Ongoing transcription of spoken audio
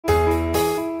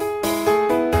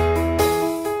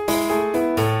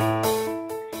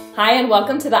Hi, and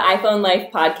welcome to the iPhone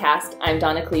Life podcast. I'm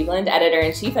Donna Cleveland,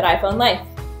 editor-in-chief at iPhone Life.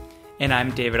 And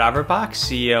I'm David Averbach,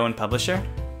 CEO and publisher.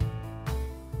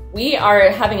 We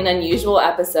are having an unusual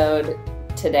episode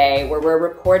today where we're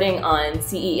reporting on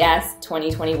CES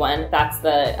 2021. That's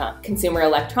the Consumer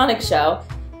Electronics Show.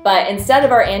 But instead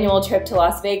of our annual trip to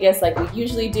Las Vegas like we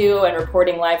usually do and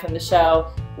reporting live from the show,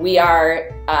 we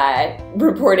are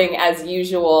reporting as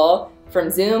usual from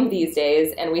Zoom these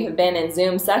days, and we have been in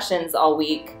Zoom sessions all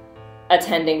week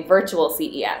attending virtual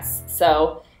CES.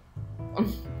 So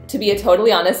to be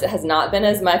totally honest, it has not been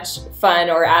as much fun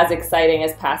or as exciting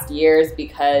as past years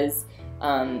because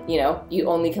you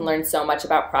only can learn so much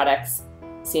about products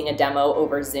seeing a demo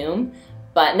over Zoom.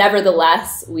 But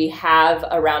nevertheless, we have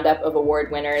a roundup of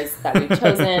award winners that we've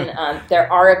chosen.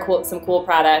 There are some cool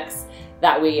products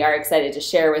that we are excited to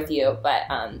share with you, but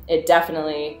it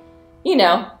definitely,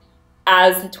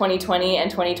 as 2020 and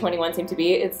 2021 seem to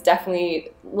be, it's definitely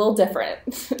a little different.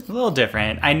 A little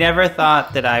different. I never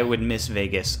thought that I would miss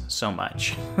Vegas so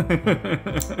much.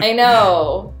 I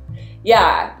know.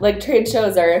 Yeah, like trade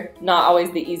shows are not always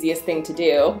the easiest thing to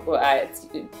do. It's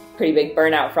a pretty big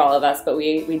burnout for all of us, but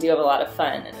we do have a lot of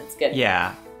fun and it's good.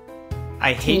 Yeah.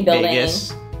 I hate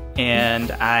Vegas,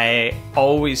 and I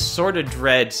always sort of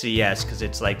dread CES because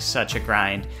it's like such a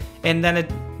grind. And then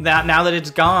now that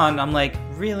it's gone, I'm like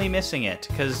really missing it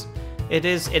because it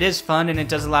is fun, and it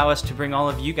does allow us to bring all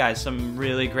of you guys some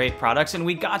really great products, and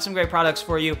we got some great products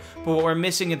for you, but what we're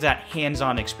missing is that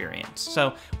hands-on experience.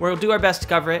 So we'll do our best to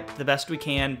cover it the best we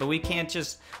can, but we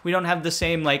don't have the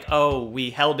same like, oh, we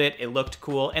held it, it looked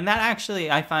cool, and that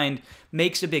actually I find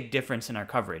makes a big difference in our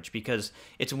coverage, because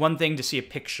it's one thing to see a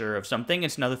picture of something,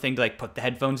 it's another thing to like put the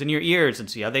headphones in your ears and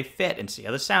see how they fit and see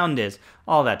how the sound is,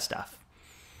 all that stuff.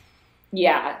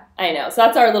 Yeah, I know. So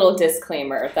that's our little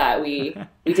disclaimer that we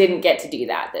didn't get to do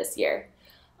that this year.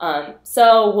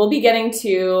 So we'll be getting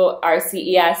to our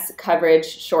CES coverage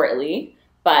shortly.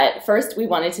 But first, we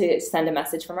wanted to send a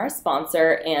message from our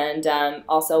sponsor. And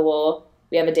also,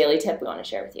 we have a daily tip we want to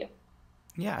share with you.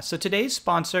 Yeah, so today's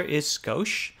sponsor is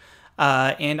Scosche.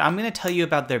 And I'm going to tell you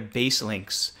about their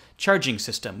BaseLinks charging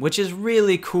system, which is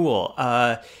really cool.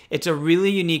 It's a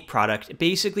really unique product.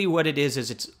 Basically what it is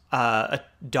it's a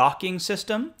docking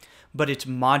system, but it's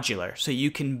modular. So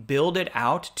you can build it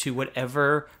out to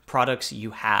whatever products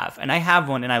you have. And I have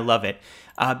one and I love it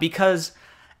because,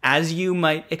 as you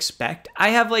might expect, I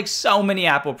have like so many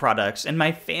Apple products, and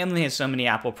my family has so many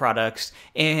Apple products,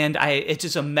 and it's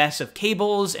just a mess of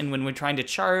cables. And when we're trying to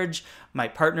charge, my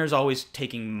partner's always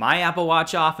taking my Apple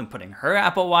Watch off and putting her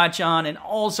Apple Watch on, and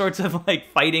all sorts of like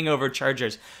fighting over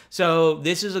chargers. So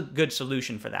this is a good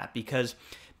solution for that, because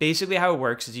basically how it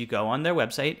works is you go on their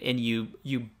website and you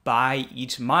buy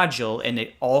each module, and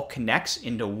it all connects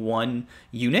into one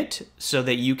unit, so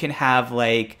that you can have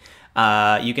like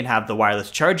you can have the wireless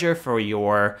charger for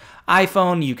your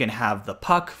iPhone, you can have the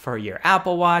puck for your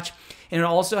Apple Watch, and it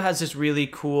also has this really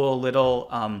cool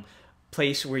little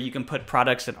place where you can put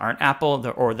products that aren't Apple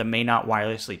or that may not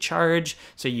wirelessly charge.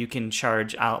 So you can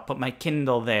charge, I'll put my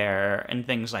Kindle there and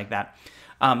things like that.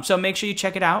 So make sure you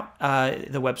check it out.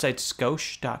 The website's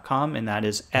scosche.com, and that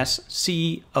is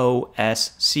SCOSCHE.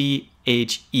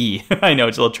 I know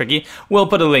it's a little tricky. We'll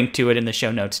put a link to it in the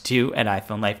show notes too at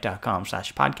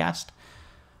iPhoneLife.com/podcast.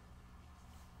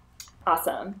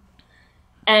 Awesome.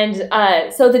 And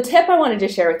so the tip I wanted to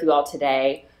share with you all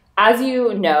today, as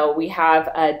you know, we have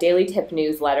a daily tip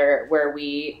newsletter where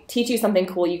we teach you something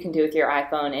cool you can do with your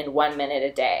iPhone in 1 minute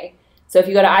a day. So if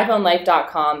you go to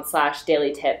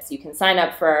iPhoneLife.com/daily tips, you can sign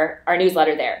up for our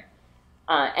newsletter there.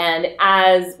 And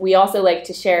as we also like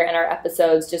to share in our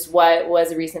episodes, just what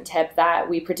was a recent tip that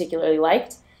we particularly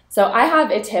liked. So I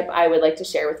have a tip I would like to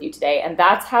share with you today, and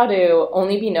that's how to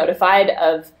only be notified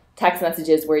of text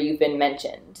messages where you've been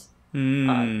mentioned.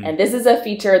 And this is a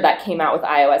feature that came out with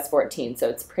iOS 14, so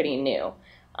it's pretty new.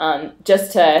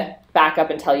 Just to back up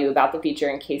and tell you about the feature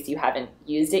in case you haven't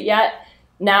used it yet.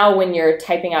 Now when you're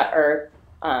typing out or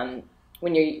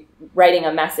when you're writing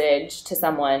a message to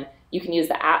someone, you can use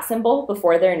the @ symbol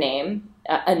before their name,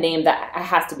 a name that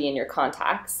has to be in your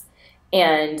contacts,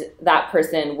 and that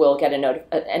person will get an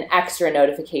extra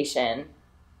notification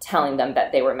telling them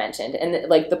that they were mentioned. And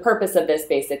like the purpose of this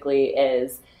basically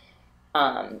is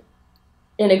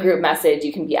in a group message,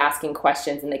 you can be asking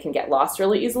questions and they can get lost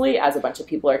really easily as a bunch of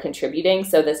people are contributing.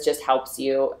 So this just helps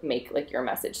you make like your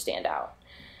message stand out.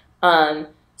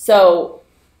 So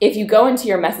if you go into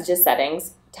your messages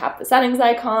settings, tap the settings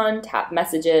icon, tap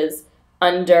messages.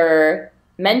 Under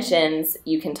mentions,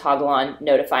 you can toggle on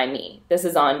notify me. This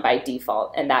is on by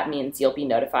default, and that means you'll be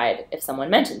notified if someone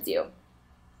mentions you.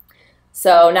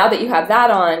 So now that you have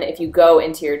that on, if you go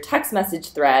into your text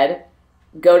message thread,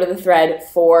 go to the thread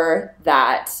for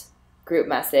that group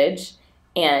message,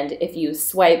 and if you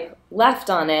swipe left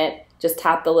on it, just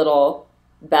tap the little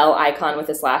bell icon with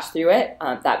a slash through it.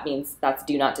 That means that's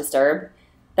do not disturb.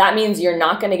 That means you're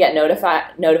not going to get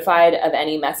notified of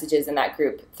any messages in that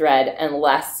group thread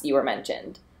unless you were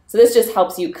mentioned. So this just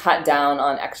helps you cut down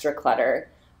on extra clutter.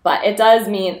 But it does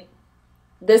mean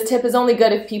this tip is only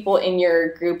good if people in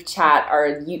your group chat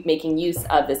are making use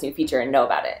of this new feature and know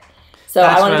about it. So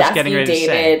I wanted to ask you,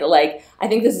 David, like, I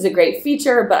think this is a great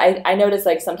feature, but I notice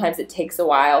like sometimes it takes a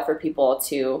while for people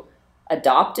to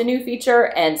adopt a new feature,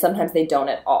 and sometimes they don't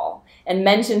at all. And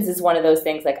mentions is one of those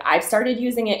things, like I've started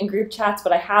using it in group chats,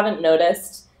 but I haven't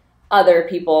noticed other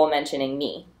people mentioning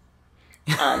me.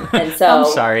 And so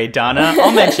I'm sorry, Donna.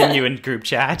 I'll mention you in group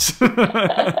chats.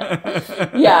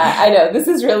 Yeah, I know. This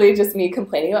is really just me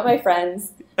complaining about my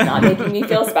friends, not making me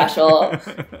feel special.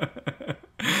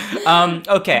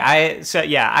 Okay,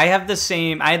 I had the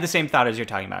same thought as you're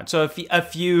talking about. So a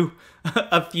few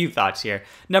thoughts here.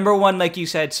 Number one, like you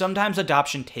said, sometimes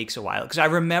adoption takes a while, because I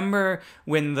remember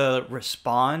when the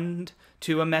respond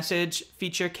to a message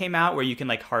feature came out, where you can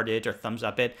like heart it or thumbs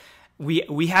up it.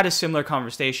 We had a similar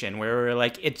conversation where we were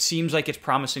like, it seems like it's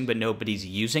promising, but nobody's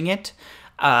using it.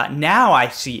 Now I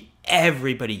see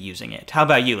everybody using it. How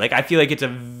about you? Like, I feel like it's a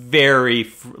very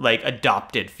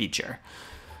adopted feature.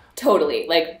 Totally.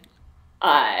 Like,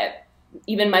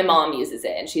 even my mom uses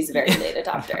it, and she's a very late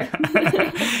adopter.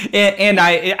 and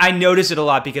I notice it a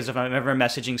lot, because if I'm ever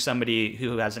messaging somebody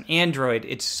who has an Android,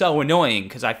 it's so annoying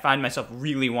because I find myself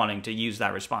really wanting to use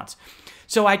that response.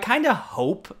 So I kind of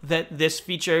hope that this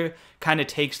feature kind of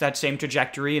takes that same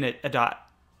trajectory and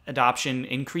adoption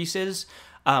increases.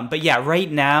 But yeah,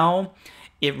 right now,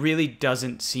 it really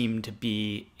doesn't seem to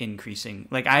be increasing.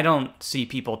 Like, I don't see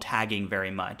people tagging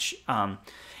very much.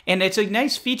 And it's a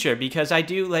nice feature, because I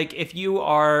do, like, if you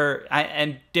are,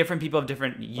 and different people have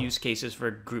different use cases for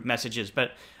group messages,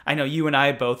 but I know you and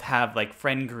I both have, like,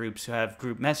 friend groups who have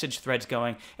group message threads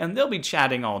going, and they'll be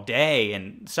chatting all day,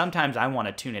 and sometimes I want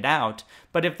to tune it out,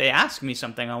 but if they ask me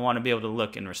something, I want to be able to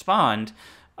look and respond.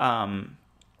 And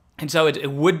so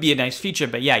it would be a nice feature,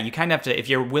 but yeah, you kind of have to, if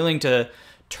you're willing to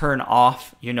turn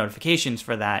off your notifications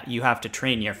for that, you have to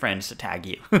train your friends to tag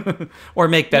you. Or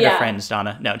make better friends,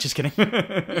 Donna. No, just kidding.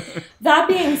 That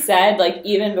being said, like,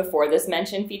 even before this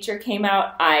mention feature came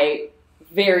out, I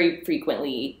very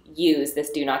frequently use this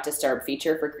do not disturb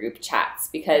feature for group chats,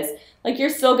 because like you're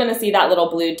still going to see that little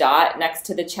blue dot next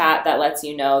to the chat that lets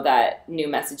you know that new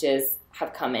messages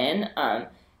have come in.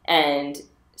 And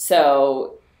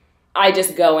so I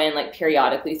just go in like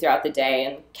periodically throughout the day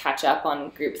and catch up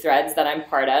on group threads that I'm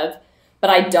part of, but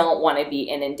I don't want to be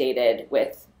inundated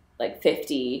with like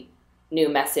 50 new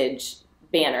message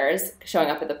banners showing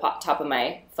up at the top of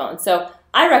my phone. So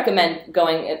I recommend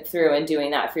going through and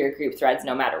doing that for your group threads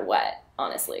no matter what,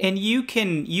 honestly. And you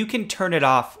can turn it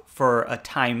off for a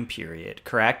time period,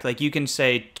 correct? Like, you can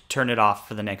say turn it off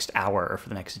for the next hour or for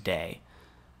the next day.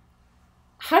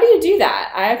 How do you do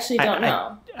that? I actually don't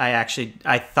know.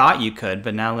 I thought you could,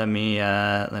 but now let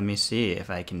me see if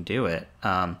I can do it.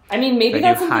 I mean, maybe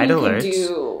that's something you can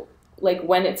do, like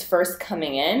when it's first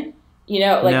coming in. You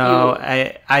know, like no,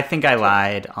 I think I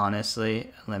lied.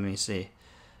 Honestly, let me see.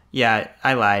 Yeah,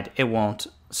 I lied. It won't.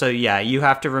 So yeah, you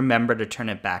have to remember to turn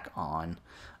it back on.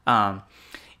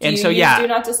 And so yeah, do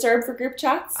not disturb for group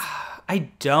chats. I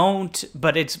don't,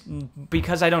 but it's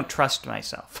because I don't trust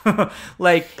myself.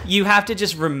 Like, you have to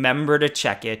just remember to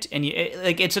check it, and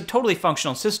it's a totally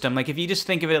functional system. Like, if you just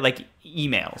think of it like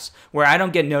emails, where I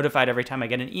don't get notified every time I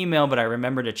get an email, but I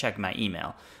remember to check my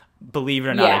email. Believe it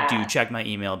or not, I do check my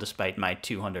email despite my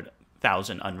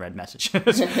 200,000 unread messages.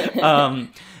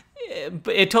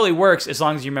 But it totally works as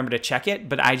long as you remember to check it,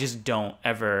 but I just don't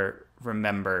ever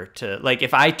remember to, like,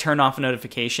 if I turn off a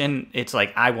notification, it's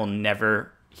like I will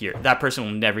never that person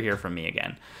will never hear from me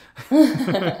again.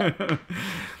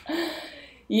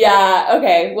 Yeah,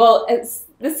 okay. Well, this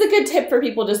is a good tip for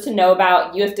people just to know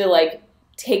about. You have to, like,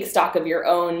 take stock of your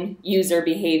own user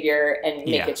behavior and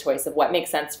make a choice of what makes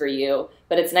sense for you.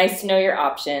 But it's nice to know your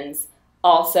options.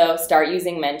 Also, start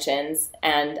using mentions.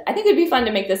 And I think it'd be fun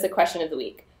to make this a question of the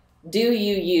week. Do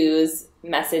you use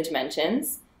message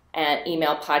mentions? And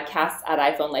email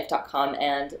podcasts@iPhoneLife.com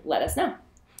and let us know.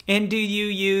 And do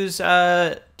you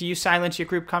silence your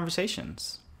group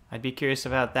conversations? I'd be curious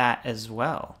about that as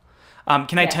well.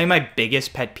 Can I tell you my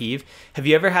biggest pet peeve? Have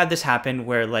you ever had this happen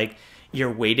where, like,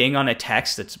 you're waiting on a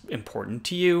text that's important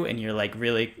to you and you're like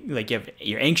really like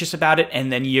you're anxious about it,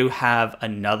 and then you have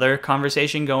another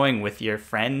conversation going with your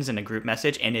friends in a group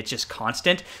message and it's just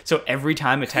constant. So every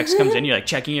time a text comes in, you're like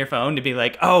checking your phone to be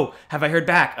like, oh, have I heard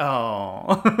back?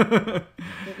 Oh.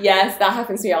 Yes, that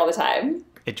happens to me all the time.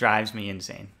 It drives me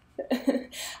insane.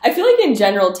 I feel like in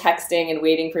general, texting and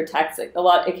waiting for text, like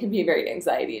it can be very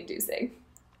anxiety inducing.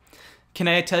 Can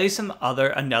I tell you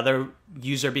another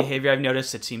user behavior I've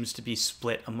noticed that seems to be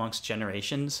split amongst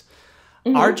generations?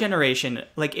 Mm-hmm. Our generation,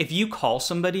 like if you call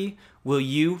somebody, will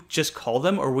you just call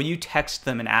them or will you text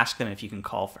them and ask them if you can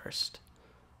call first?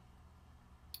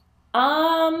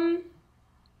 I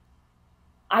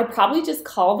probably just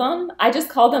call them. I just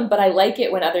call them, but I like it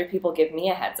when other people give me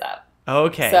a heads up.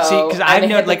 Okay. So see, because I've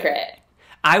known like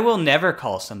I will never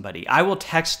call somebody. I will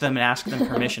text them and ask them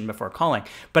permission before calling.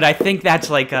 But I think that's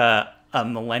like a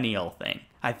millennial thing.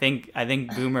 I think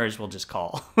boomers will just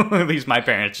call. At least my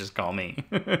parents just call me.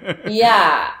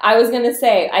 Yeah, I was going to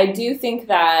say, I do think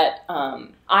that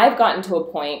I've gotten to a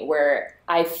point where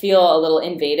I feel a little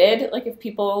invaded. Like if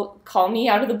people call me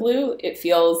out of the blue, it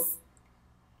feels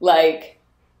like,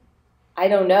 I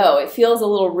don't know, it feels a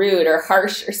little rude or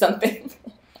harsh or something,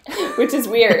 which is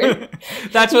weird.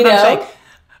 That's what I'm saying.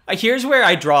 Here's where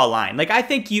I draw a line. Like I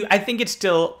think it's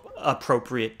still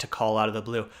appropriate to call out of the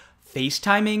blue.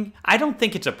 FaceTiming, I don't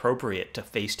think it's appropriate to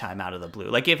FaceTime out of the blue.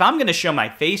 Like if I'm going to show my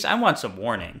face, I want some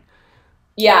warning.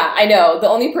 Yeah, I know. The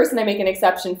only person I make an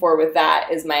exception for with that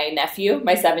is my nephew.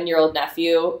 My 7-year-old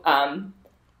nephew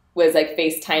was like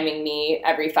FaceTiming me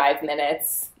every 5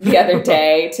 minutes the other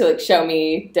day to like show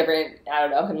me different, I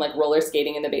don't know, him like roller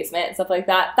skating in the basement and stuff like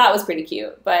that. That was pretty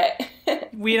cute, but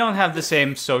we don't have the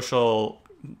same social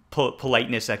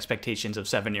politeness expectations of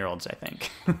 7-year-olds, I think.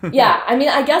 Yeah, I mean,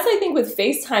 I think with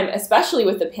FaceTime, especially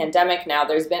with the pandemic now,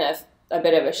 there's been a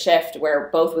bit of a shift where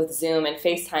both with Zoom and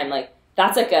FaceTime, like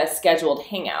that's like a scheduled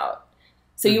hangout.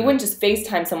 So you wouldn't just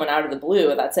FaceTime someone out of the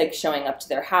blue. That's like showing up to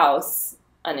their house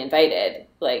uninvited.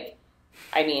 Like,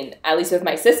 I mean, at least with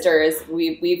my sisters,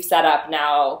 we've set up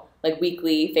now like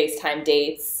weekly FaceTime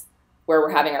dates where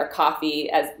we're having our coffee,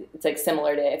 as it's like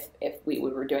similar to if we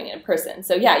were doing it in person.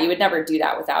 So yeah, you would never do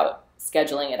that without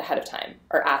scheduling it ahead of time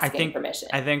or asking permission.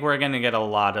 I think we're going to get a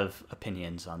lot of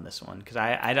opinions on this one because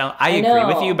I agree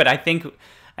with you, but I think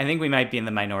we might be in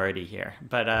the minority here.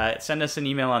 But send us an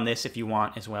email on this if you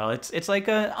want as well. It's like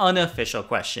an unofficial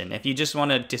question. If you just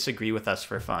want to disagree with us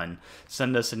for fun,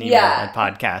 send us an email at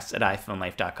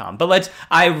podcast@iphonelife.com. But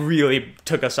I really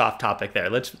took us off topic there.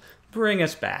 Let's bring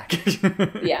us back.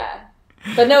 Yeah.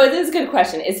 But no, it is a good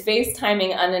question. Is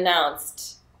FaceTiming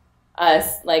unannounced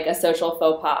like a social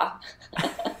faux pas?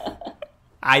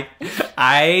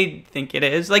 I think it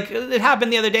is. Like it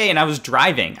happened the other day and I was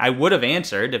driving. I would have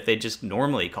answered if they just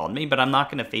normally called me, but I'm not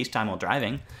going to FaceTime while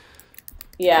driving.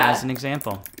 Yeah. As an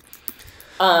example.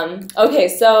 Okay,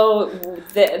 so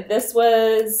this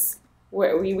was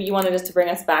where you wanted us to bring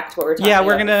us back to what we're talking about.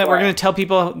 Yeah, we're gonna tell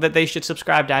people that they should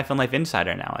subscribe to iPhone Life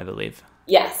Insider now, I believe.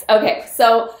 Yes. Okay.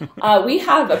 So we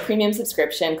have a premium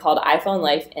subscription called iPhone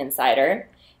Life Insider,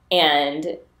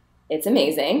 and it's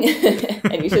amazing,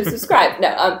 and you should subscribe.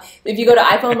 No, if you go to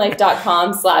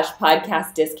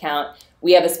iPhoneLife.com/podcast discount,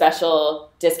 we have a special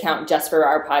discount just for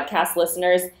our podcast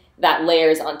listeners that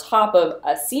layers on top of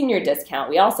a senior discount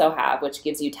we also have, which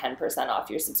gives you 10% off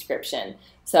your subscription.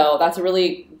 So that's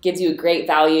really gives you a great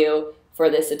value for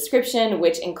this subscription,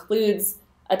 which includes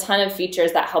a ton of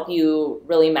features that help you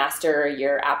really master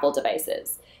your Apple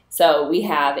devices. So we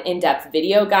have in-depth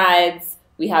video guides.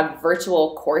 We have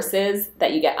virtual courses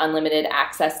that you get unlimited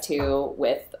access to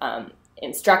with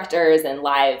instructors and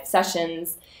live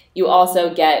sessions. You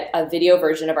also get a video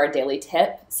version of our daily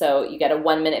tip. So you get a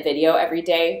 1-minute video every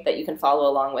day that you can follow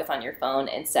along with on your phone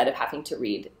instead of having to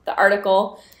read the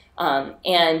article.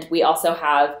 And we also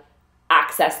have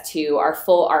access to our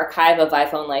full archive of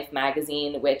iPhone Life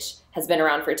magazine, which has been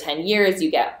around for 10 years.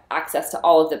 You get access to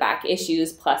all of the back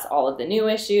issues plus all of the new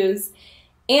issues.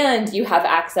 And you have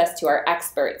access to our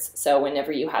experts. So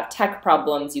whenever you have tech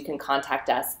problems, you can contact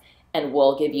us and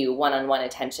we'll give you one-on-one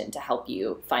attention to help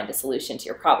you find a solution to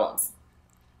your problems.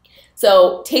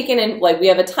 So taken in, we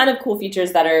have a ton of cool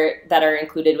features that are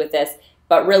included with this,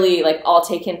 but really all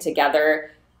taken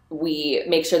together, we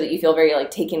make sure that you feel very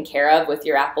taken care of with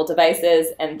your Apple devices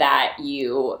and that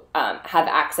you have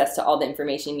access to all the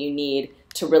information you need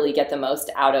to really get the most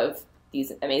out of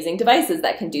these amazing devices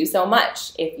that can do so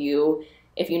much if you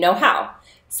know how.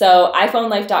 So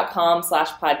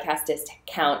iPhoneLife.com/podcast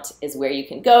discount is where you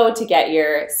can go to get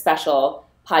your special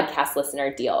podcast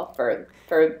listener deal for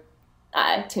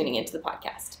tuning into the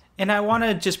podcast. And I want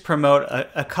to just promote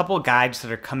a couple guides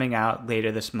that are coming out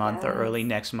later this month or early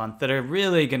next month that are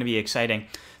really going to be exciting.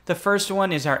 The first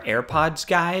one is our AirPods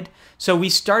guide. So we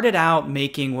started out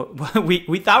making,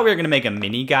 we thought we were going to make a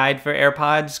mini guide for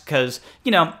AirPods because,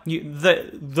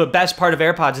 the best part of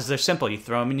AirPods is they're simple. You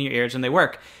throw them in your ears and they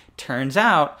work. Turns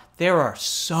out there are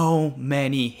so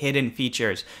many hidden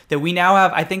features that we now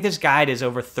have. I think this guide is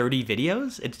over 30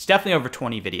 videos. It's definitely over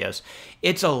 20 videos.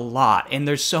 It's a lot, and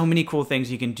there's so many cool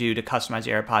things you can do to customize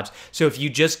your AirPods. So if you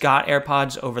just got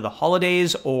AirPods over the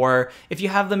holidays, or if you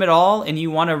have them at all and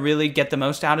you want to really get the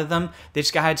most out of them,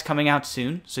 this guide's coming out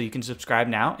soon, so you can subscribe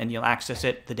now and you'll access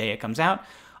it the day it comes out.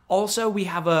 Also, we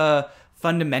have a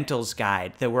fundamentals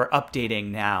guide that we're updating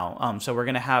now. So we're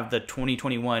going to have the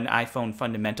 2021 iPhone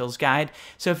fundamentals guide.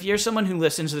 So if you're someone who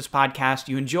listens to this podcast,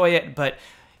 you enjoy it, but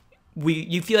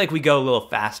you feel like we go a little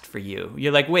fast for you.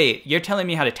 You're like, wait, you're telling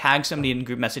me how to tag somebody in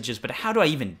group messages, but how do I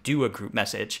even do a group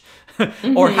message?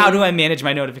 Or how do I manage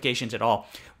my notifications at all?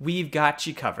 We've got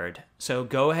you covered. So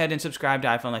go ahead and subscribe to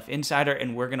iPhone Life Insider,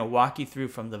 and we're going to walk you through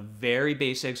from the very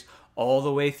basics all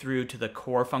the way through to the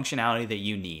core functionality that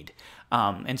you need.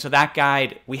 And so that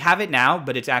guide, we have it now,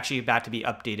 but it's actually about to be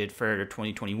updated for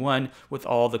 2021 with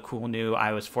all the cool new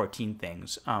iOS 14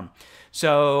 things.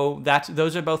 So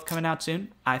those are both coming out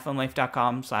soon.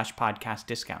 iPhoneLife.com/podcast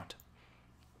discount.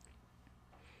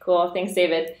 Cool. Thanks,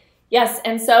 David. Yes.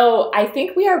 And so I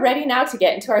think we are ready now to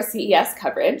get into our CES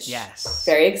coverage. Yes.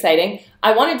 Very exciting.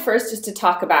 I wanted first just to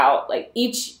talk about, like,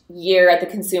 each year at the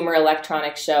Consumer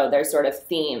Electronics Show, there's sort of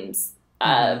themes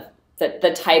of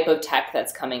the type of tech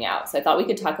that's coming out. So I thought we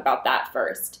could talk about that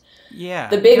first. Yeah.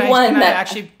 The big one can I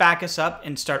actually back us up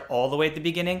and start all the way at the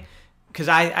beginning? Because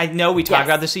I know we talk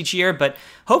about this each year, but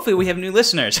hopefully we have new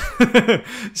listeners.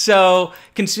 So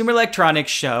Consumer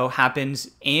Electronics Show happens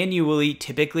annually,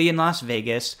 typically in Las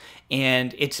Vegas.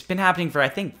 And it's been happening for, I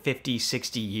think, 50,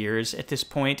 60 years at this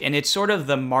point. And it's sort of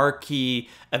the marquee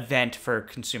event for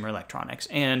consumer electronics.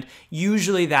 And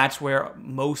usually that's where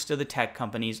most of the tech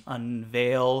companies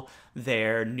unveil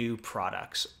their new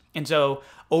products. And so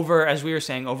as we were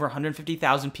saying, over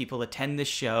 150,000 people attend this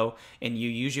show, and you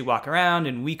usually walk around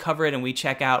and we cover it and we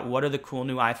check out what are the cool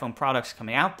new iPhone products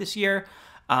coming out this year.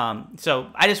 So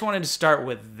I just wanted to start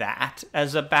with that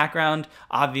as a background.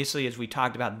 Obviously, as we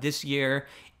talked about, this year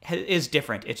is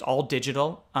different. It's all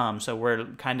digital. So we're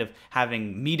kind of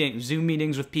having Zoom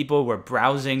meetings with people. We're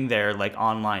browsing their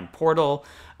online portal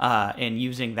and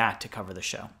using that to cover the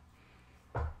show.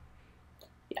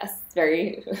 Yes,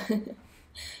 very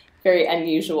very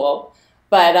unusual,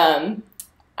 but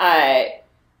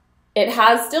it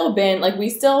has still been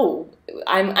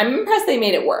I'm impressed they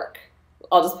made it work.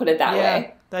 I'll just put it that way.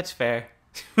 Yeah, that's fair.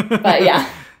 But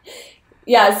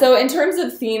yeah. So in terms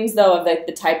of themes, though, of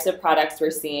the types of products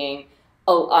we're seeing,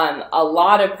 a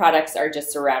lot of products are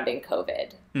just surrounding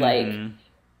COVID, like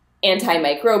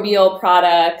antimicrobial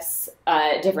products,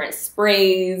 different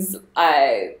sprays,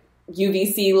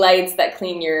 UVC lights that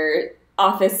clean your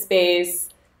office space.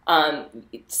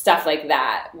 Stuff like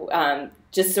that.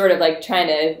 Just sort of trying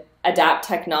to adapt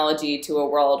technology to a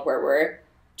world where we're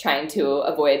trying to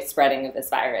avoid spreading of this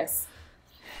virus.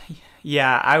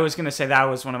 Yeah, I was going to say that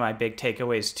was one of my big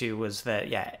takeaways too, was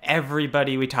that,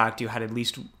 everybody we talked to had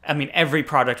every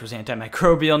product was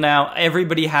antimicrobial now.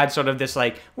 Everybody had sort of this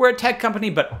we're a tech company,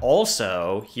 but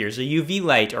also here's a UV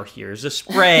light or here's a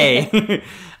spray.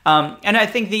 And I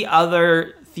think the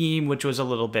other theme, which was a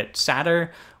little bit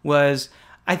sadder, was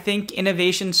I think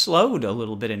innovation slowed a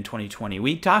little bit in 2020.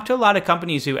 We talked to a lot of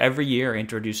companies who every year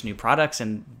introduce new products,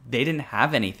 and they didn't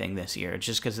have anything this year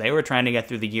just because they were trying to get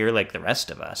through the year like the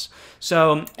rest of us.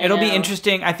 So it'll be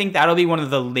interesting. I think that'll be one of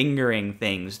the lingering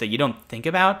things that you don't think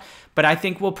about, but I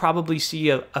think we'll probably see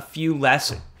a few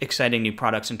less exciting new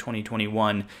products in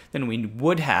 2021 than we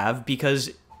would have,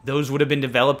 because those would have been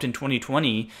developed in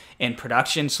 2020 and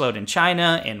production slowed in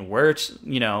China, and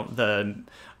the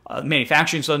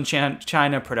manufacturing slowed in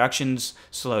China, production's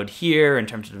slowed here in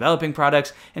terms of developing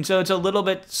products. And so it's a little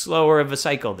bit slower of a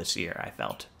cycle this year, I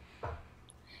felt.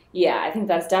 Yeah, I think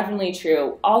that's definitely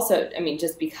true. Also,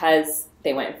 just because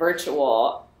they went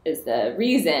virtual is the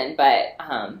reason, but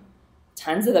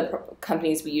tons of the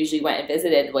companies we usually went and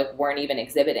visited weren't even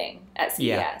exhibiting at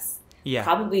CES. Yeah.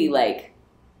 Probably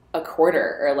a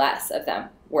quarter or less of them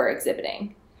were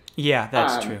exhibiting. Yeah,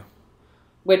 that's true.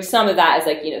 Which some of that is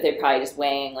they're probably just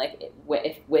weighing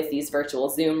with these virtual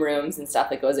Zoom rooms and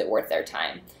stuff, is it worth their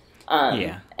time?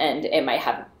 And it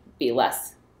might be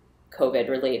less COVID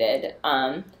related.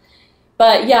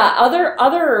 But yeah,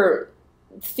 other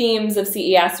themes of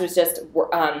CES was just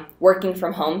working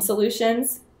from home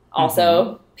solutions,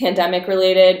 also pandemic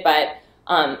related, but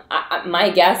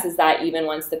My guess is that even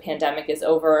once the pandemic is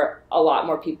over, a lot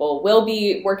more people will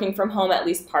be working from home at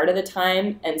least part of the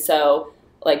time. And so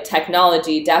like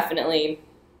technology, definitely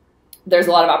there's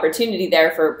a lot of opportunity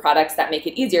there for products that make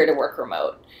it easier to work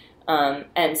remote.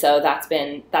 And so that's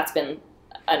been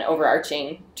an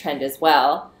overarching trend as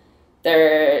well.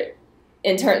 Like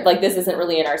this isn't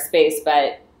really in our space,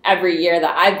 but every year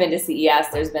that I've been to CES,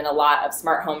 there's been a lot of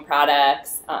smart home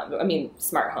products. I mean,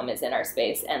 smart home is in our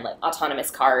space, and like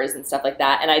autonomous cars and stuff like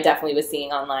that. And I definitely was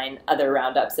seeing online other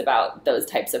roundups about those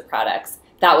types of products.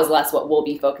 That was less what we'll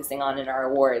be focusing on in our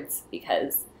awards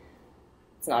because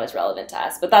it's not as relevant to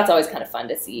us. But that's always kind of fun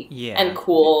to see. Yeah. And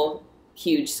cool,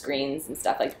 huge screens and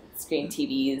stuff like screen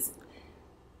TVs.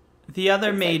 The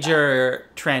other major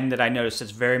trend that I noticed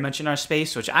is very much in our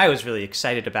space, which I was really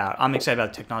excited about. I'm excited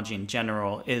about technology in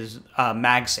general, is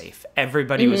MagSafe.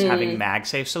 Everybody was having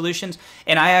MagSafe solutions.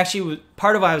 And I actually,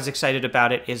 part of why I was excited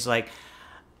about it is like,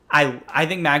 I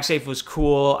think MagSafe was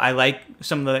cool. I like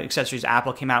some of the accessories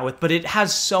Apple came out with, but it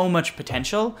has so much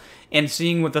potential. And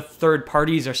seeing what the third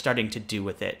parties are starting to do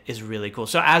with it is really cool.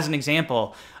 So as an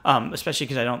example, especially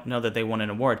because I don't know that they won an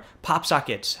award,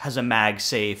 PopSockets has a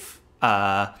MagSafe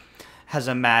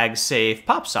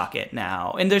pop socket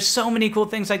now. And there's so many cool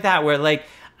things like that where like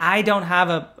I don't have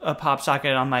a pop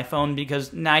socket on my phone because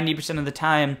 90% of the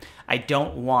time I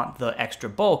don't want the extra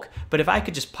bulk. But if I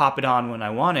could just pop it on when I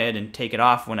want it and take it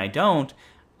off when I don't,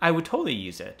 I would totally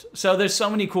use it. So there's so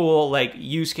many cool like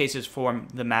use cases for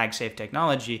the MagSafe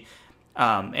technology.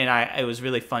 And it was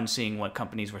really fun seeing what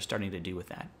companies were starting to do with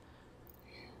that.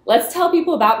 Let's tell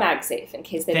people about MagSafe in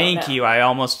case they don't know. Thank you. I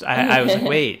was like,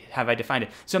 wait, have I defined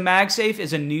it? So MagSafe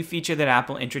is a new feature that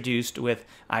Apple introduced with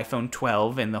iPhone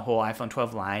 12 and the whole iPhone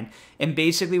 12 line. And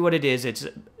basically what it is, it's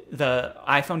the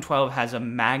iPhone 12 has a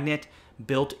magnet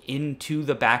built into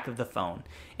the back of the phone.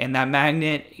 And that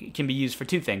magnet can be used for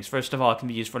two things. First of all, it can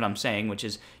be used for what I'm saying, which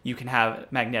is you can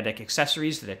have magnetic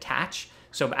accessories that attach.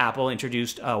 So Apple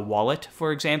introduced a wallet,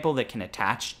 for example, that can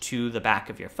attach to the back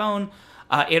of your phone.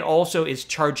 It also is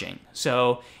charging,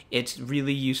 so it's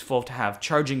really useful to have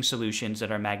charging solutions that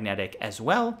are magnetic as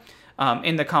well,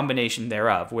 in the combination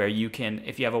thereof, where you can,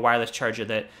 if you have a wireless charger,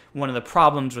 that one of the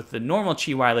problems with the normal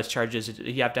Qi wireless chargers is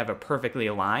you have to have it perfectly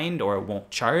aligned or it won't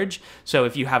charge. So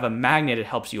if you have a magnet, it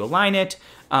helps you align it,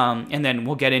 and then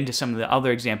we'll get into some of the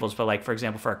other examples, but like, for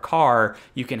example, for a car,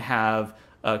 you can have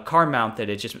a car mount that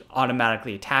it just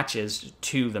automatically attaches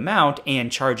to the mount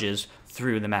and charges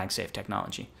through the MagSafe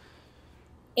technology.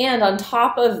 And on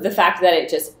top of the fact that it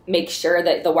just makes sure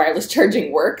that the wireless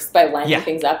charging works by lining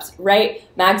things up right,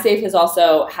 MagSafe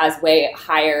has way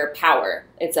higher power.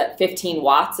 It's at 15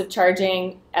 watts of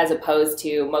charging as opposed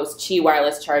to most Qi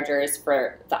wireless chargers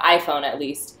for the iPhone, at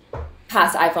least.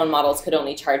 Past iPhone models could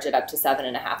only charge it up to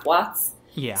 7.5 watts.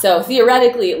 Yeah. So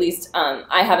theoretically, at least,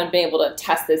 I haven't been able to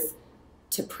test this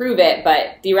to prove it,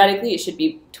 but theoretically it should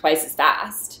be twice as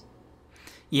fast.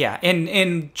 Yeah,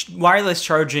 and wireless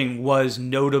charging was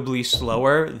notably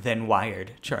slower than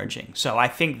wired charging. So I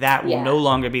think that will no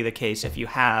longer be the case if you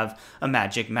have a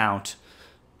Magic Mount.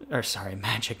 I switched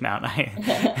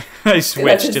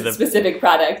to the specific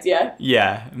product,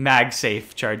 Yeah,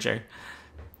 MagSafe charger.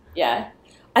 Yeah.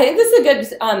 I think this is a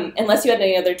good, unless you had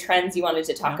any other trends you wanted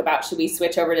to talk about, should we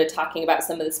switch over to talking about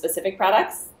some of the specific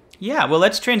products? Yeah, well,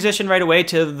 let's transition right away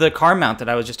to the car mount that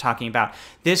I was just talking about.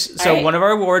 One of our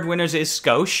award winners is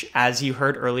Scosche. As you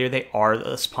heard earlier, they are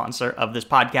the sponsor of this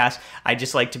podcast. I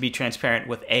just like to be transparent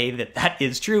with A, that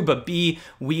is true, but B,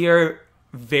 we are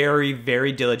very,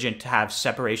 very diligent to have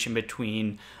separation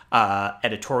between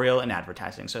editorial and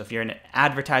advertising. So if you're an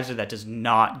advertiser, that does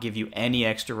not give you any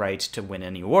extra rights to win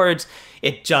any awards.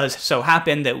 It does so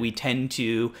happen that we tend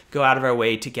to go out of our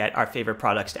way to get our favorite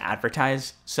products to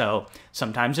advertise. So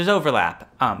sometimes there's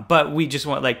overlap, but we just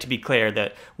want to be clear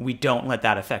that we don't let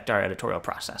that affect our editorial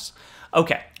process.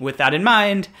 Okay, with that in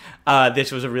mind,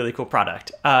 this was a really cool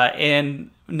product. And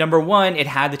number one, it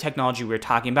had the technology we were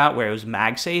talking about where it was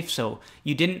MagSafe. So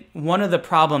one of the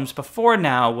problems before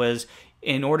now was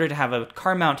in order to have a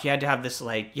car mount, you had to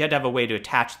have a way to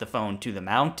attach the phone to the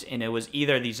mount. And it was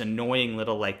either these annoying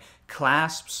little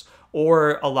clasps,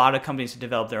 or a lot of companies had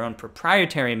developed their own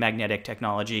proprietary magnetic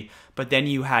technology, but then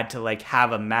you had to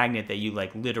have a magnet that you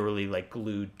literally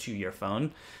glued to your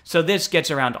phone. So this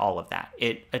gets around all of that.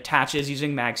 It attaches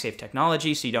using MagSafe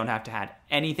technology, so you don't have to add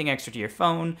anything extra to your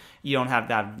phone. You don't have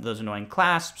to have those annoying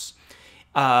clasps.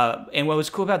 And what was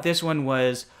cool about this one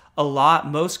was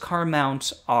most car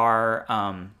mounts are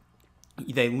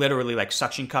They literally like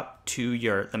suction cup to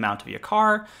the mount of your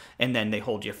car, and then they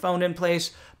hold your phone in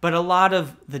place. But a lot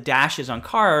of the dashes on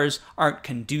cars aren't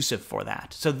conducive for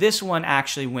that. So this one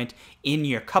actually went in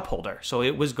your cup holder. So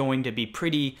it was going to be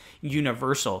pretty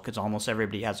universal because almost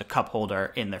everybody has a cup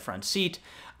holder in their front seat.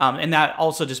 And that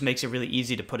also just makes it really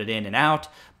easy to put it in and out.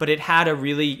 But it had a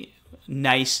really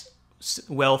nice,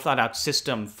 well thought out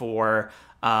system for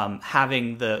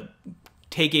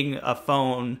taking a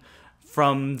phone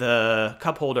from the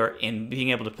cup holder and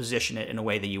being able to position it in a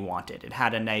way that you wanted. It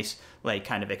had a nice like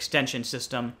kind of extension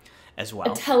system as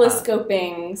well. A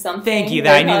telescoping something. Thank you.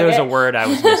 I knew there was a word I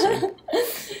was missing.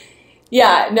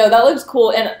 Yeah, no, that looks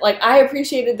cool. And like I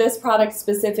appreciated this product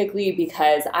specifically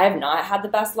because I have not had the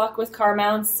best luck with car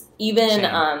mounts.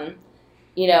 Even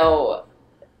you know,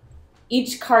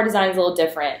 each car design is a little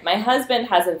different. My husband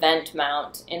has a vent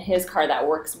mount in his car that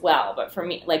works well, but for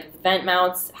me, like vent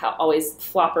mounts always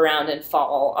flop around and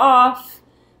fall off.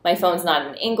 My phone's not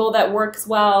an angle that works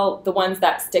well. The ones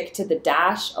that stick to the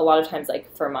dash, a lot of times,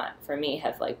 like for me,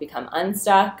 have like become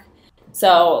unstuck.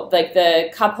 So like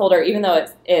the cup holder, even though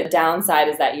the downside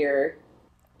is that you're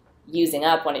using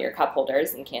up one of your cup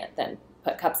holders and can't then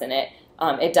put cups in it,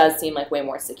 it does seem like way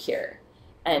more secure.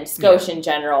 And Scosche in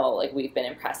general, like we've been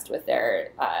impressed with their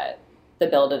the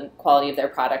build and quality of their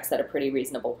products at a pretty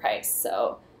reasonable price.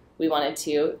 So we wanted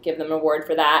to give them an award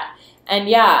for that. And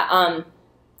yeah,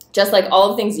 just like all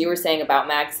the things you were saying about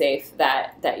MagSafe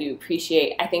that you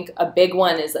appreciate, I think a big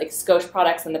one is like Scosche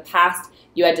products in the past,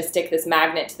 you had to stick this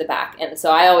magnet to the back. And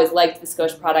so I always liked the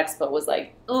Scosche products, but was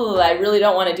like, oh, I really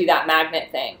don't want to do that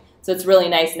magnet thing. So it's really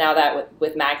nice now that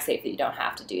with MagSafe that you don't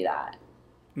have to do that.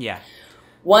 Yeah.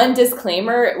 One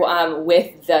disclaimer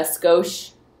with this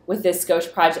Scosche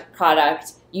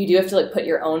product, you do have to like put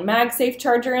your own MagSafe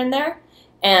charger in there.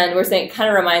 And we're saying it kind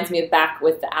of reminds me of back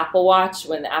with the Apple Watch.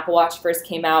 When the Apple Watch first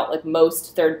came out, like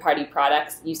most third-party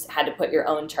products, you had to put your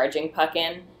own charging puck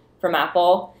in from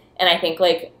Apple. And I think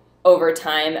like over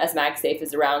time, as MagSafe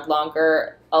is around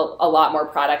longer, a lot more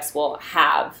products will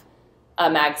have a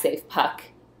MagSafe puck,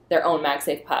 their own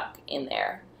MagSafe puck in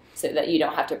there, so that you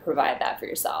don't have to provide that for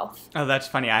yourself. Oh, that's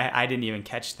funny. I didn't even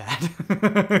catch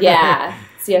that. Yeah.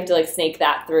 So you have to like snake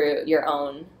that through your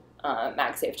own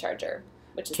MagSafe charger,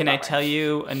 which is Can I tell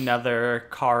you another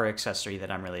car accessory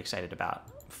that I'm really excited about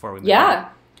before we move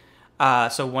on?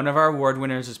 So one of our award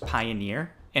winners is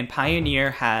Pioneer. And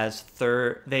Pioneer has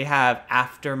they have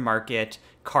aftermarket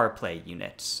CarPlay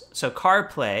units. So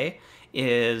CarPlay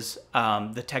is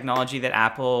the technology that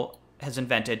Apple has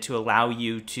invented to allow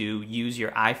you to use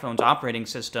your iPhone's operating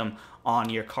system on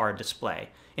your car display.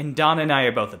 And Donna and I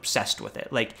are both obsessed with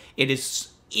it. Like, it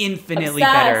is infinitely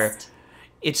better.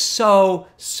 It's so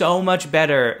much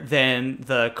better than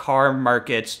the car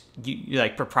market's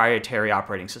like proprietary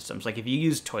operating systems. Like if you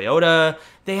use Toyota,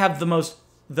 they have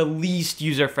the least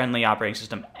user-friendly operating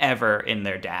system ever in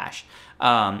their dash.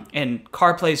 And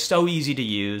CarPlay is so easy to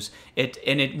use.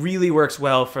 It really works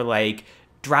well for like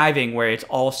driving where it's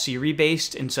all Siri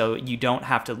based, and so you don't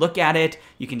have to look at it.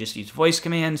 You can just use voice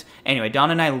commands. Anyway,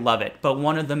 Donna and I love it, but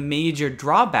one of the major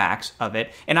drawbacks of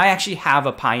it, and I actually have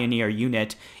a Pioneer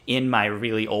unit in my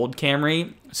really old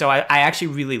Camry, so I actually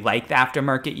really like the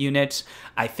aftermarket units.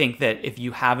 I think that if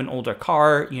you have an older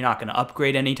car, you're not going to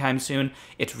upgrade anytime soon.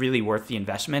 It's really worth the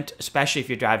investment, especially if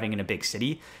you're driving in a big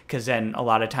city, because then a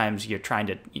lot of times you're trying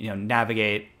to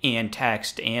navigate and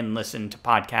text and listen to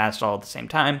podcasts all at the same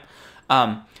time.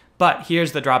 But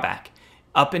here's the drawback.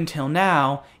 Up until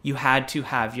now, you had to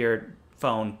have your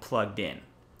phone plugged in.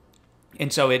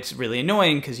 And so it's really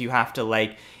annoying because you have to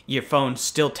like, your phone's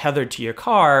still tethered to your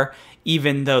car,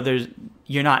 even though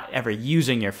you're not ever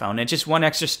using your phone. It's just one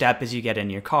extra step as you get in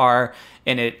your car,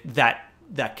 and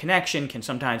that connection can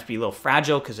sometimes be a little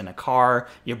fragile because in a car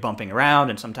you're bumping around,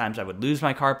 and sometimes I would lose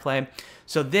my CarPlay.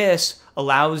 So this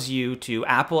allows you to,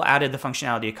 Apple added the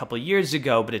functionality a couple of years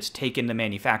ago, but it's taken the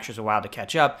manufacturers a while to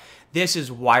catch up. This is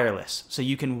wireless. So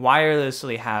you can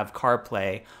wirelessly have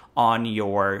CarPlay on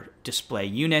your display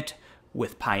unit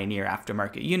with Pioneer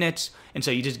aftermarket units. And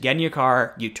so you just get in your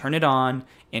car, you turn it on,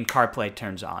 and CarPlay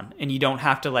turns on. And you don't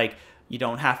have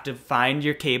to find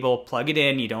your cable, plug it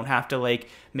in. You don't have to like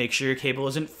make sure your cable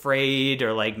isn't frayed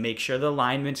or like make sure the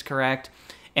alignment's correct.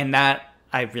 And that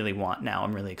I really want now.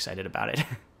 I'm really excited about it.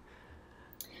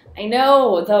 I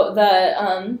know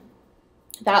that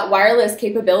wireless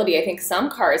capability. I think some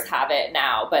cars have it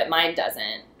now, but mine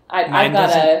doesn't. I've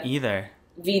got a either.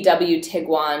 VW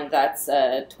Tiguan that's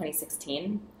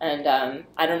 2016, and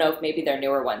I don't know if maybe their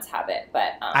newer ones have it,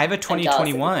 but I have a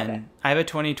 2021. I have a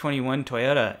 2021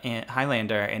 Toyota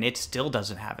Highlander, and it still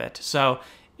doesn't have it. So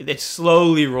it's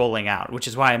slowly rolling out, which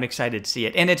is why I'm excited to see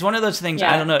it. And it's one of those things,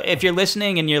 I don't know, if you're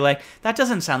listening and you're like, that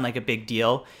doesn't sound like a big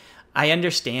deal. I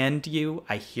understand you,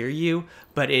 I hear you,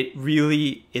 but it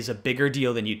really is a bigger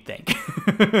deal than you'd think.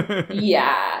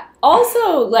 Yeah.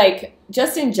 Also, like,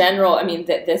 just in general, I mean,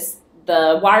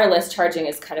 the wireless charging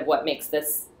is kind of what makes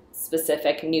this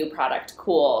specific new product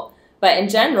cool. But in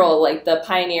general, like, the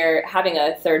Pioneer having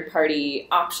a third-party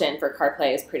option for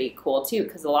CarPlay is pretty cool, too,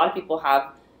 because a lot of people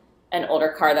have an older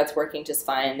car that's working just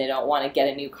fine. They don't want to get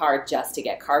a new car just to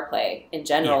get CarPlay. In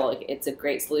general, like, it's a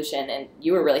great solution, and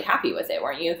you were really happy with it,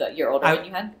 weren't you? Your older one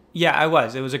you had? Yeah, I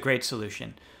was. It was a great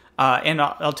solution. And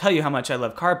I'll tell you how much I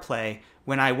love CarPlay.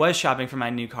 When I was shopping for my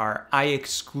new car, I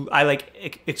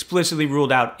explicitly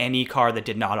ruled out any car that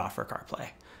did not offer CarPlay.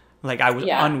 Like, I was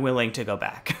unwilling to go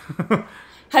back.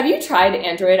 Have you tried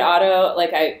Android Auto?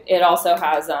 Like, it also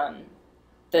has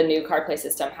the new CarPlay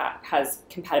system has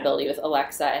compatibility with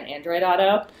Alexa and Android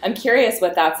Auto. I'm curious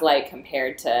what that's like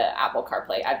compared to Apple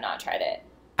CarPlay. I've not tried it.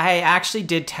 I actually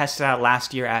did test it out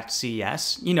last year at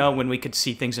CES, when we could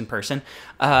see things in person,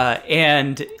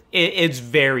 and it's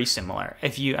very similar.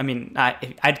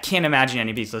 I can't imagine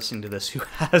anybody's listening to this who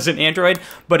has an Android,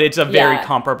 but it's a very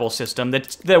comparable system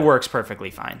that works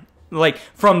perfectly fine. Like,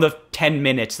 from the 10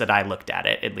 minutes that I looked at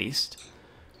it, at least.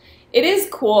 It is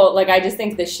cool. Like, I just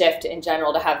think the shift in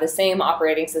general to have the same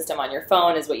operating system on your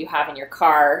phone as what you have in your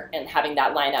car, and having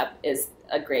that lineup is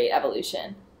a great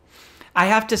evolution. I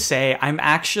have to say, I'm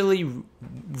actually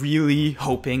really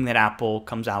hoping that Apple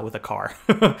comes out with a car.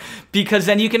 Because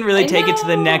then you can really take it to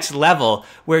the next level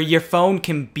where your phone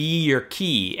can be your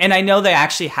key. And I know they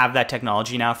actually have that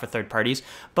technology now for third parties,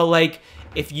 but like,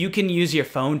 if you can use your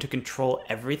phone to control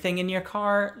everything in your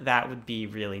car, that would be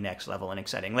really next level and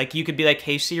exciting. Like, you could be like,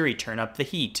 hey Siri, turn up the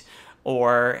heat,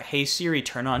 or hey Siri,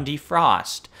 turn on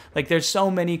defrost. Like, there's so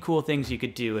many cool things you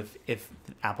could do if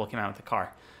Apple came out with a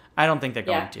car. I don't think they're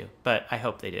going to, but I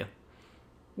hope they do.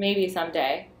 Maybe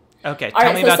someday. Okay,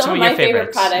 tell me about some of your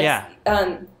favorite products.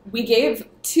 Yeah. We gave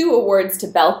 2 awards to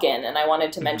Belkin, and I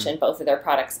wanted to mention both of their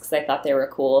products because I thought they were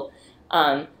cool.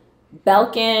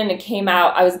 Belkin came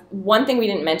out. One thing we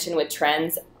didn't mention with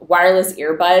trends, wireless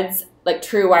earbuds, like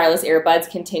true wireless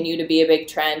earbuds, continue to be a big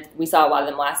trend. We saw a lot of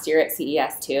them last year at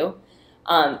CES too.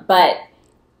 But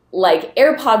like,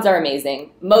 AirPods are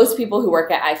amazing. Most people who work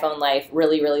at iPhone Life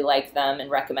really, really like them and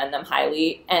recommend them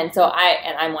highly. And so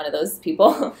I'm one of those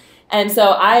people. And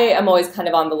so I am always kind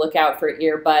of on the lookout for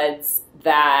earbuds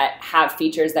that have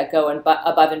features that go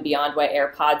above and beyond what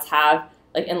AirPods have.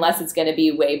 Like, unless it's going to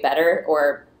be way better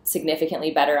or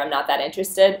significantly better, I'm not that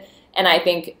interested. And I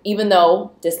think, even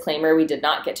though, disclaimer, we did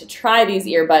not get to try these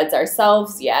earbuds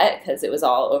ourselves yet because it was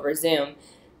all over Zoom,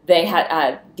 they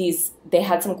had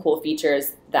some cool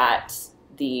features that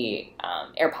the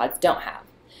AirPods don't have.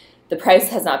 The price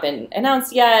has not been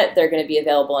announced yet. They're going to be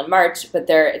available in March, but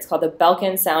it's called the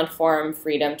Belkin Soundform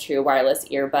Freedom True Wireless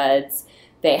Earbuds.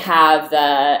 They have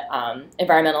the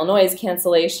environmental noise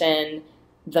cancellation.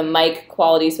 The mic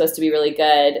quality is supposed to be really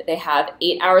good. They have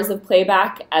 8 hours of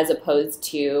playback as opposed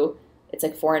to, it's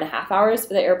like 4.5 hours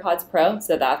for the AirPods Pro,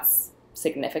 so that's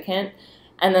significant.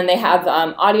 And then they have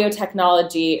audio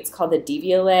technology. It's called the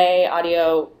DVLA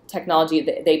audio technology.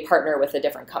 They partner with a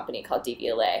different company called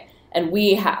DVLA. And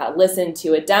we listened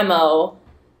to a demo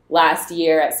last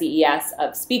year at CES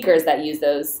of speakers that use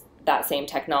that same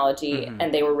technology,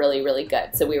 and they were really, really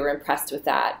good. So we were impressed with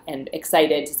that and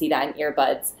excited to see that in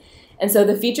earbuds. And so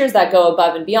the features that go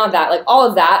above and beyond that, like all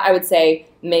of that, I would say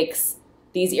makes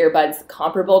these earbuds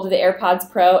comparable to the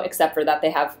AirPods Pro, except for that they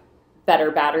have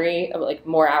better battery, like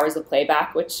more hours of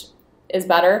playback, which is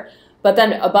better. But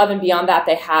then above and beyond that,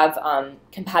 they have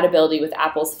compatibility with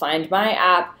Apple's Find My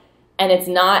app. And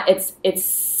it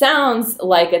sounds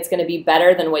like it's going to be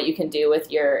better than what you can do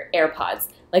with your AirPods.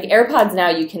 Like, AirPods now,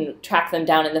 you can track them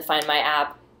down in the Find My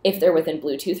app if they're within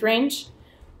Bluetooth range.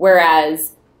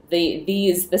 Whereas the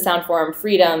Soundform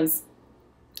Freedoms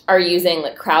are using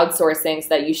like crowdsourcing, so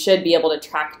that you should be able to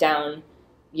track down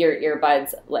your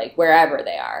earbuds like wherever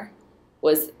they are,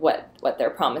 was what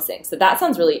they're promising. So that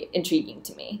sounds really intriguing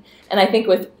to me. And I think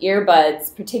with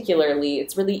earbuds particularly,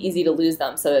 it's really easy to lose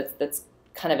them. So that's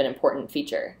kind of an important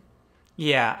feature.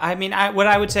 Yeah, I mean, what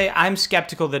I would say, I'm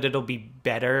skeptical that it'll be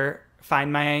better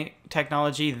Find My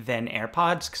technology than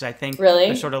AirPods, because I think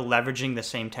they're sort of leveraging the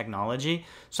same technology.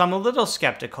 So I'm a little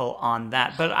skeptical on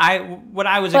that. But what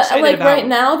I was excited about, right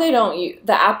now, they don't use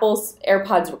the Apple's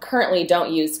AirPods currently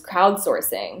don't use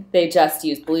crowdsourcing. They just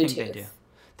use Bluetooth. I think they do.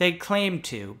 They claim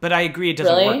to, but I agree it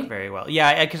doesn't work very well.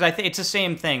 Yeah, because I think it's the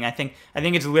same thing. I think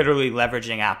it's literally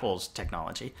leveraging Apple's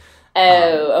technology.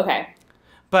 Oh, okay.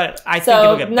 But I think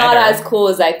it'll get better. Not as cool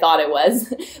as I thought it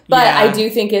was. But Yeah. I do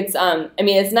think it's, I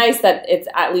mean, it's nice that it's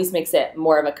at least makes it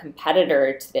more of a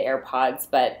competitor to the AirPods,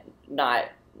 but not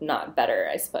better,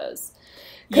 I suppose.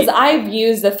 Because I've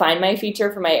used the Find My feature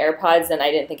for my AirPods, and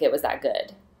I didn't think it was that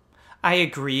good. I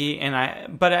agree,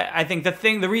 but I think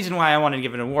the reason why I wanted to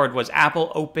give it an award was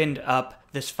Apple opened up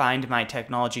this Find My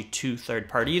technology to third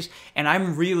parties, and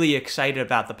I'm really excited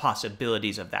about the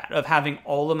possibilities of that, of having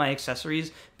all of my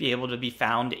accessories be able to be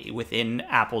found within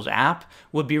Apple's app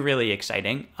would be really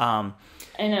exciting. I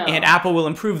know. And Apple will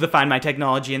improve the Find My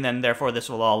technology, and then therefore this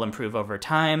will all improve over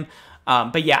time.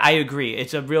 But yeah, I agree.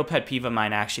 It's a real pet peeve of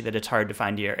mine, actually, that it's hard to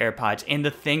find your AirPods. And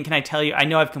the thing, can I tell you, I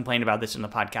know I've complained about this in the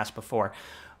podcast before,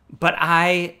 but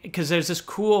because there's this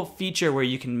cool feature where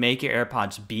you can make your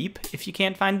AirPods beep if you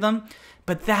can't find them,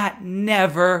 but that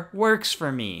never works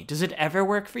for me. Does it ever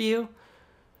work for you?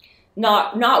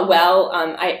 Not well.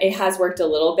 It has worked a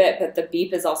little bit, but the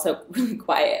beep is also really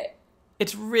quiet.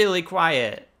 It's really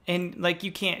quiet. And, like,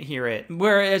 you can't hear it.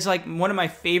 Whereas, like, one of my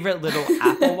favorite little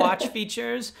Apple Watch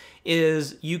features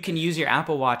is you can use your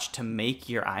Apple Watch to make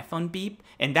your iPhone beep,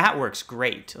 and that works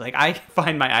great. Like, I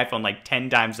find my iPhone, like, 10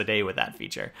 times a day with that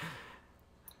feature.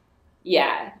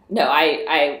 Yeah. No,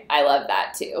 I love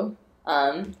that, too.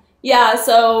 Yeah,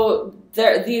 so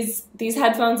these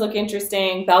headphones look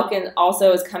interesting. Belkin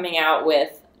also is coming out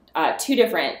with 2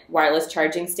 different wireless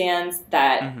charging stands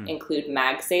that include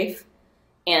MagSafe.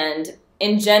 And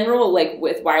in general, like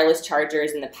with wireless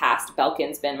chargers in the past,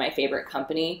 Belkin's been my favorite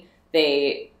company.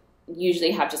 They usually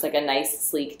have just like a nice,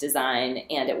 sleek design,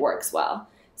 and it works well.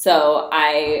 So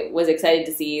I was excited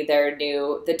to see the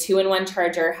 2-in-1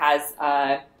 charger has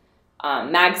a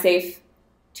MagSafe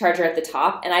charger at the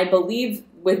top. And I believe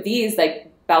with these,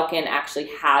 like Belkin actually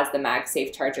has the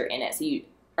MagSafe charger in it.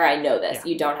 I know this,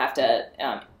 you don't have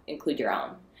to include your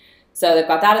own. So they've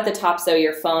got that at the top, so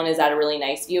your phone is at a really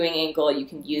nice viewing angle. You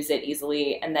can use it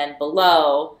easily. And then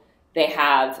below, they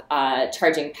have a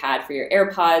charging pad for your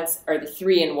AirPods, or the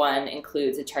 3-in-1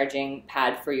 includes a charging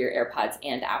pad for your AirPods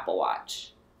and Apple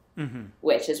Watch,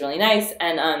 which is really nice.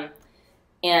 And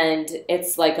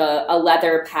it's like a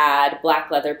leather pad, black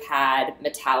leather pad,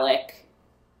 metallic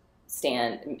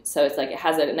stand. So it's like it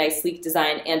has a nice sleek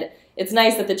design, and it's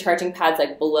nice that the charging pad's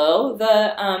like below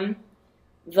the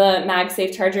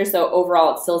MagSafe charger, so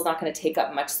overall it still is not going to take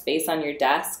up much space on your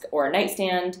desk or a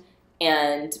nightstand,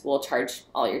 and will charge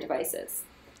all your devices.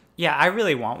 Yeah, I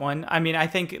really want one. I mean, I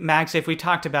think MagSafe, we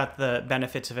talked about the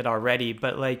benefits of it already,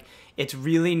 but like it's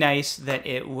really nice that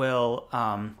it will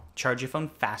charge your phone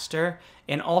faster.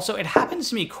 And also it happens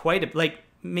to me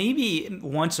maybe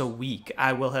once a week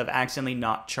I will have accidentally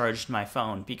not charged my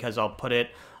phone because I'll put it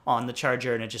on the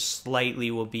charger and it just slightly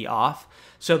will be off.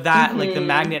 So that, like the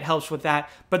magnet helps with that.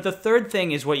 But the third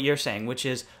thing is what you're saying, which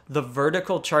is the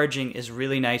vertical charging is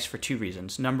really nice for 2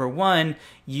 reasons. Number one,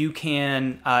 you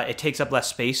can, it takes up less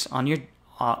space on your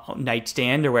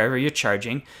nightstand or wherever you're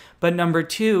charging. But number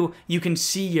two, you can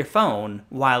see your phone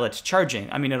while it's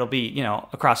charging. I mean, it'll be,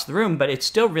 across the room, but it's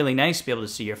still really nice to be able to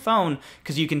see your phone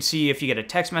because you can see if you get a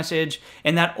text message,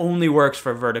 and that only works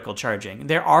for vertical charging.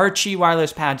 There are Qi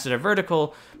wireless pads that are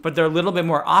vertical, but they're a little bit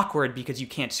more awkward because you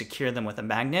can't secure them with a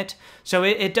magnet. So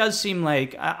it does seem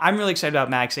like, I'm really excited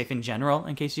about MagSafe in general,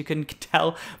 in case you couldn't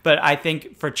tell, but I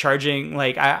think for charging,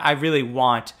 like I really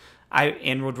want,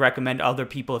 and would recommend other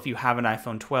people, if you have an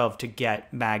iPhone 12, to get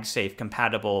MagSafe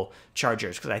compatible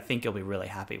chargers, because I think you'll be really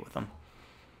happy with them.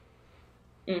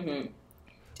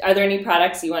 Are there any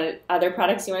other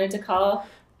products you wanted to call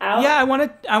out? Yeah, I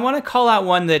want to call out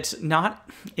one that's not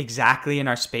exactly in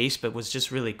our space, but was just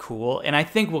really cool, and I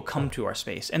think will come to our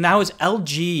space. And that was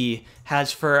LG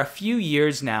has for a few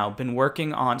years now been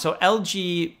working on. So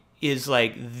LG is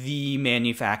like the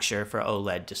manufacturer for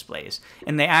OLED displays.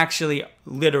 And they actually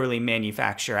literally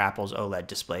manufacture Apple's OLED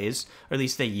displays, or at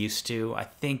least they used to. I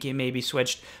think it may be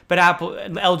switched. But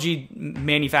LG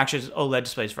manufactures OLED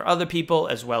displays for other people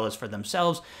as well as for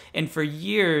themselves. And for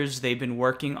years, they've been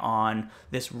working on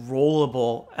this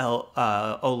rollable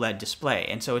OLED display.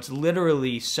 And so it's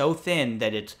literally so thin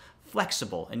that it's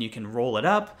flexible and you can roll it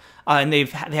up. And they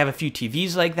have a few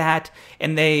TVs like that.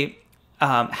 And they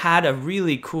had a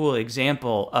really cool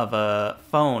example of a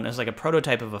phone. It was like a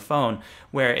prototype of a phone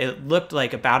where it looked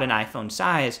like about an iPhone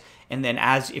size, and then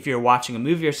if you're watching a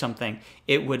movie or something,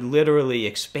 it would literally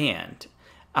expand.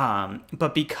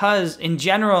 But because in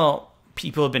general,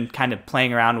 people have been kind of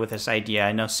playing around with this idea.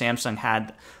 I know Samsung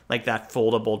had like that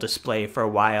foldable display for a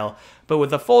while, but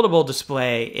with a foldable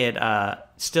display,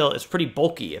 it's pretty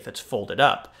bulky if it's folded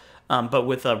up. But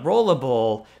with a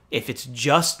rollable, if it's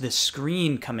just the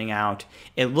screen coming out,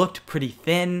 it looked pretty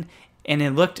thin, and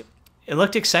it looked it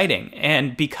looked exciting.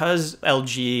 And because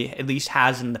LG at least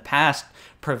has in the past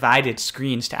provided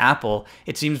screens to Apple,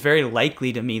 it seems very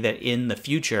likely to me that in the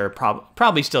future,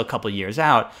 probably still a couple years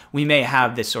out, we may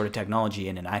have this sort of technology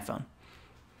in an iPhone.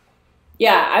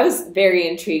 Yeah, I was very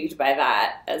intrigued by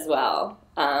that as well.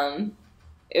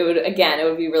 It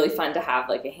would be really fun to have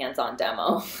like a hands-on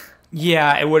demo.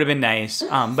 Yeah, it would have been nice,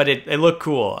 but it looked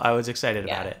cool. I was excited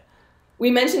about it. We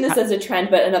mentioned this as a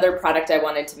trend, but another product I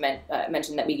wanted to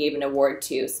mention that we gave an award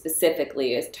to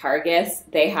specifically is Targus.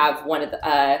 They have one of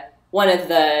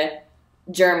the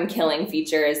germ-killing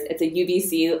features. It's a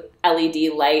UVC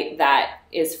LED light that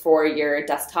is for your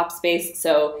desktop space.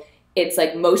 So it's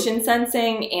like motion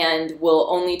sensing and will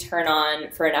only turn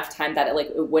on for enough time that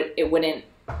it wouldn't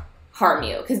harm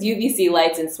you. Because UVC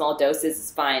lights in small doses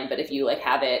is fine, but if you like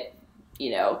have it,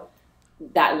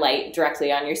 that light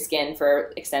directly on your skin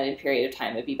for extended period of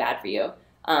time, it'd be bad for you.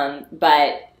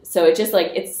 But so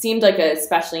it seemed like a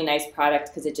especially nice product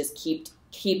because it just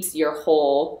keeps your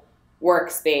whole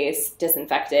workspace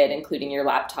disinfected, including your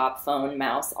laptop, phone,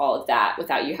 mouse, all of that,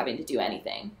 without you having to do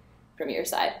anything from your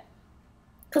side.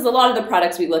 Because a lot of the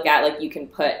products we look at, like you can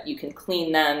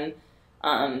clean them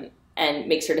and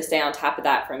make sure to stay on top of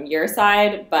that from your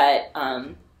side. But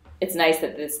it's nice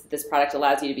that this product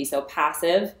allows you to be so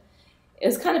passive. It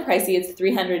was kind of pricey. It's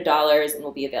 $300 and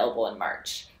will be available in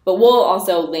March. But we'll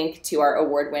also link to our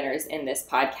award winners in this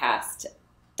podcast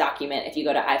document if you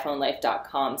go to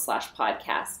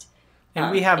iPhoneLife.com/podcast.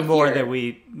 And we have more that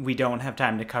we don't have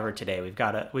time to cover today. We've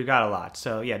got a lot.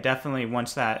 So yeah, definitely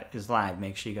once that is live,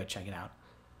 make sure you go check it out.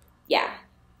 Yeah.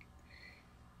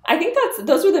 I think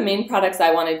those were the main products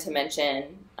I wanted to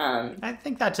mention. I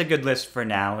think that's a good list for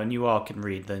now, and you all can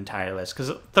read the entire list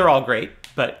because they're all great,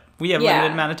 but we have a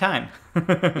limited amount of time.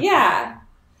 Yeah.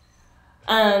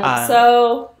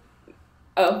 What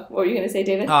were you going to say,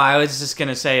 David? Oh, I was just going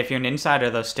to say, if you're an insider,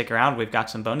 though, stick around. We've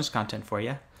got some bonus content for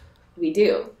you. We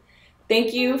do.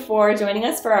 Thank you for joining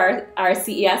us for our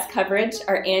CES coverage,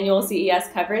 our annual CES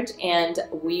coverage, and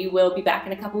we will be back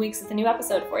in a couple weeks with a new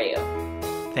episode for you.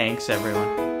 Thanks,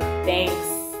 everyone.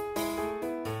 Thanks.